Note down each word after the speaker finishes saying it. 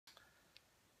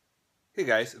Hey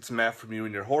guys, it's Matt from You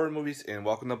and Your Horror Movies, and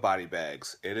welcome to Body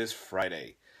Bags. It is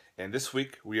Friday, and this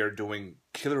week we are doing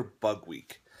Killer Bug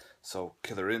Week. So,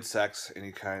 killer insects,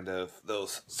 any kind of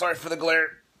those. Sorry for the glare.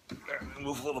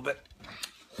 Move a little bit.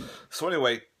 So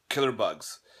anyway, killer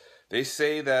bugs. They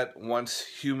say that once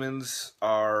humans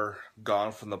are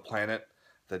gone from the planet,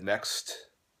 the next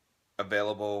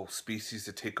available species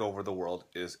to take over the world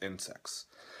is insects,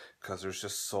 because there's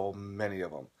just so many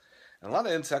of them. And a lot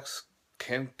of insects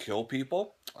can kill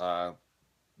people.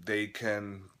 They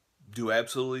can do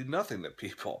absolutely nothing to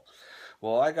people.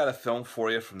 Well, I got a film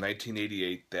for you from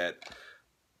 1988 that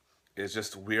is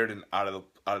just weird and out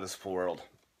of this world.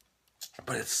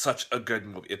 But it's such a good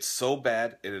movie. It's so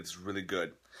bad, and it's really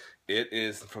good. It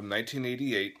is from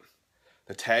 1988.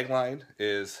 The tagline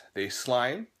is, "They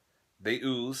slime, they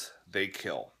ooze, they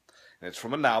kill." And it's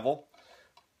from a novel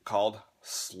called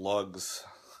Slugs.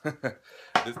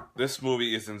 This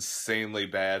movie is insanely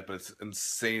bad, but it's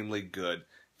insanely good.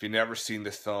 If you've never seen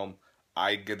this film,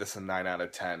 I give this a 9 out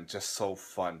of 10. Just so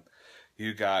fun.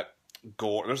 You got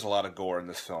gore. There's a lot of gore in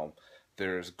this film.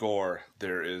 There's gore.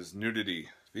 There is nudity,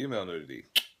 female nudity.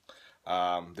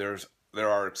 There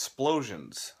are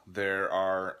explosions. There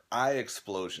are eye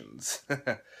explosions.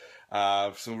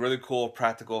 Some really cool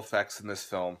practical effects in this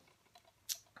film.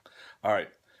 All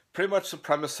right. Pretty much the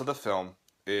premise of the film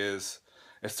is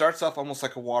it starts off almost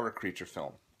like a water creature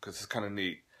film because it's kind of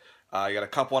neat. You got a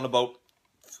couple on the boat,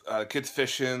 kids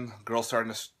fishing, girl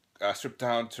starting to strip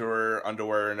down to her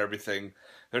underwear and everything.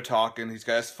 They're talking. He's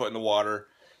got his foot in the water,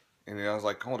 and I was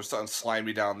like, "Oh, there's something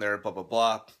slimy down there." Blah blah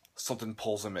blah. Something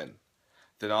pulls him in.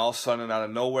 Then all of a sudden, out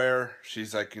of nowhere,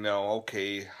 she's like,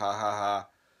 "Okay, ha ha ha."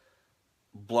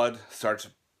 Blood starts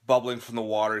bubbling from the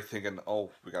water. Thinking,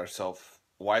 "Oh, we got ourselves.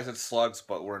 Why is it slugs?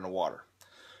 But we're in the water."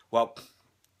 Well,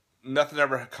 nothing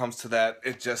ever comes to that.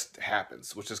 It just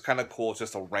happens, which is kind of cool. It's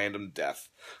just a random death,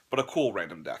 but a cool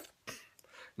random death.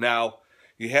 Now,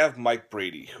 you have Mike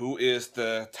Brady, who is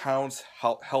the town's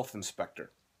health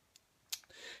inspector.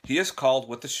 He is called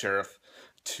with the sheriff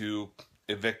to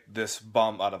evict this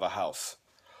bum out of a house.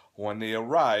 When they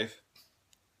arrive,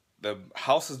 the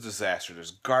house is a disaster.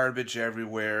 There's garbage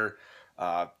everywhere,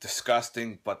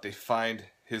 disgusting, but they find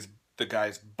the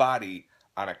guy's body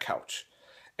on a couch.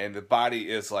 And the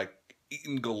body is like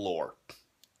eaten galore.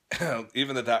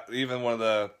 even one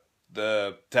of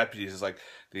the deputies is like,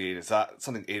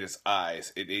 something ate his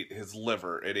eyes, it ate his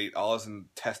liver, it ate all his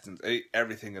intestines, it ate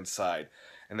everything inside,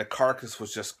 and the carcass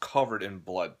was just covered in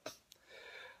blood.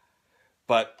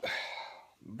 But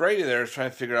Brady there is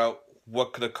trying to figure out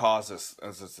what could have caused this.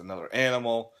 Is this another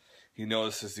animal? He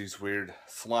notices these weird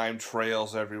slime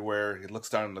trails everywhere. He looks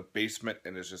down in the basement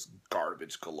and there's just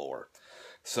garbage galore.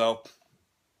 So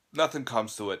nothing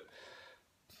comes to it.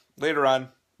 Later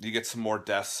on, you get some more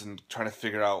deaths and trying to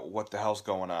figure out what the hell's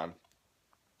going on.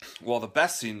 Well,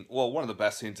 one of the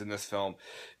best scenes in this film,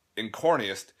 in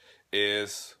corniest,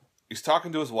 is he's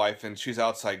talking to his wife and she's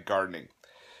outside gardening.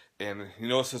 And he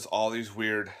notices all these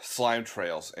weird slime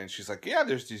trails. And she's like, "Yeah,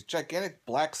 there's these gigantic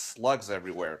black slugs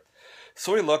everywhere."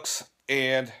 So he looks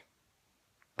and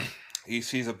he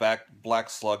sees a black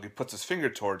slug. He puts his finger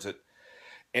towards it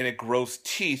and it grows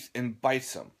teeth and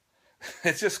bites him.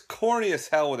 It's just corny as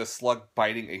hell with a slug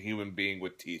biting a human being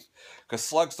with teeth. Because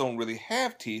slugs don't really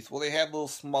have teeth. Well, they have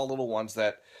small little ones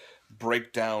that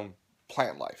break down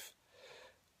plant life.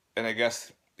 And I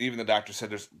guess even the doctor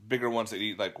said there's bigger ones that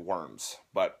eat like worms.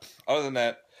 But other than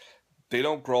that, they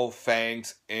don't grow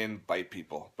fangs and bite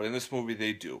people. But in this movie,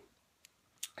 they do.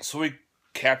 So he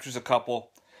captures a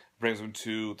couple, brings them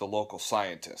to the local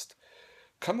scientist.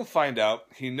 Come to find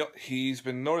out, he's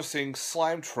been noticing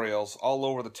slime trails all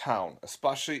over the town,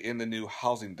 especially in the new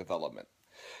housing development.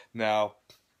 Now,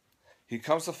 he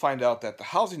comes to find out that the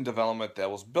housing development that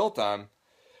was built on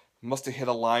must have hit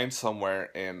a line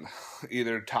somewhere and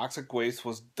either toxic waste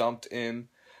was dumped in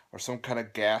or some kind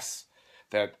of gas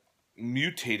that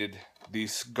mutated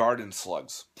these garden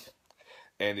slugs.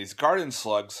 And these garden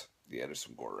slugs, yeah, there's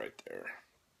some gore right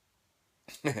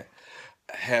there,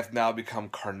 have now become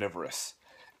carnivorous.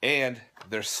 And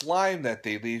their slime that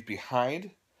they leave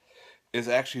behind is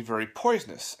actually very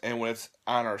poisonous. And when it's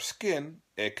on our skin,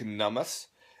 it can numb us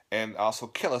and also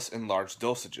kill us in large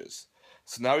dosages.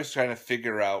 So now he's trying to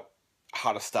figure out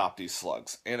how to stop these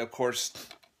slugs. And of course,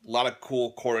 a lot of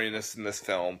cool corniness in this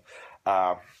film.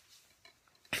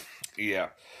 Yeah.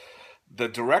 The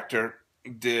director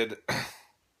did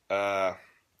The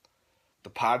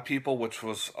Pod People, which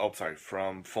was,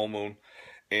 from Full Moon.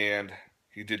 And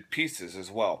he did Pieces as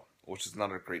well, which is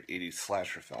another great 80s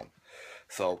slasher film.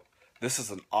 So this is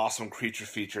an awesome creature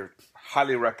feature.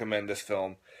 Highly recommend this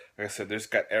film. Like I said, there's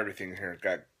got everything here. It's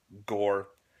got gore.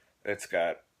 It's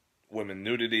got women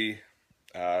nudity.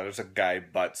 There's a guy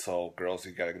butt, so girls,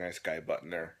 you got a nice guy butt in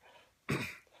there.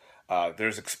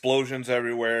 There's explosions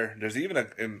everywhere. There's even a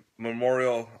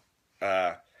memorial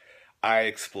eye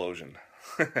explosion.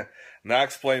 Not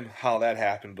explain how that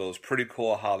happened, but it was pretty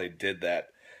cool how they did that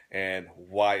and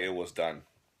why it was done.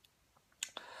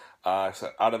 So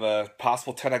out of a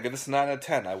possible 10, I give this a 9 out of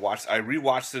 10. I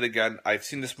rewatched it again. I've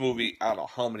seen this movie I don't know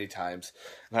how many times,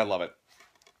 and I love it.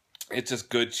 It's just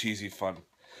good, cheesy fun.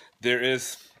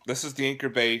 This is the Anchor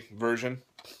Bay version,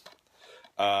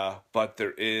 but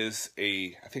there is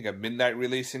I think a midnight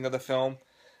releasing of the film.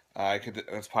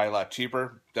 It's probably a lot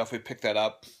cheaper. Definitely pick that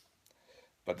up.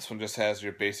 But this one just has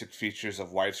your basic features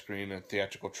of widescreen and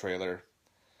theatrical trailer.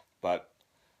 But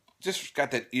just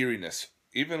got that eeriness.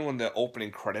 Even when the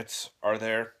opening credits are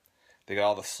there, they got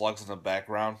all the slugs in the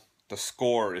background. The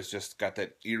score is just got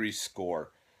that eerie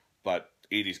score, but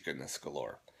 80s goodness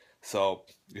galore. So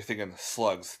you're thinking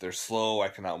slugs, they're slow, I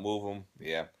can outmove them.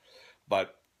 Yeah,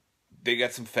 but they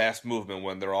get some fast movement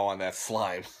when they're all on that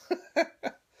slime.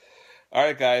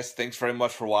 Alright guys, thanks very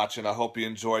much for watching. I hope you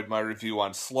enjoyed my review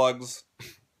on Slugs.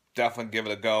 Definitely give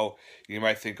it a go. You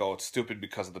might think, oh, it's stupid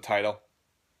because of the title.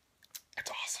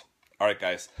 It's awesome. Alright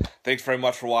guys, thanks very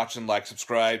much for watching. Like,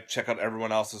 subscribe, check out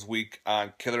everyone else's week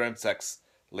on Killer Insects.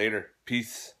 Later.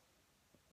 Peace.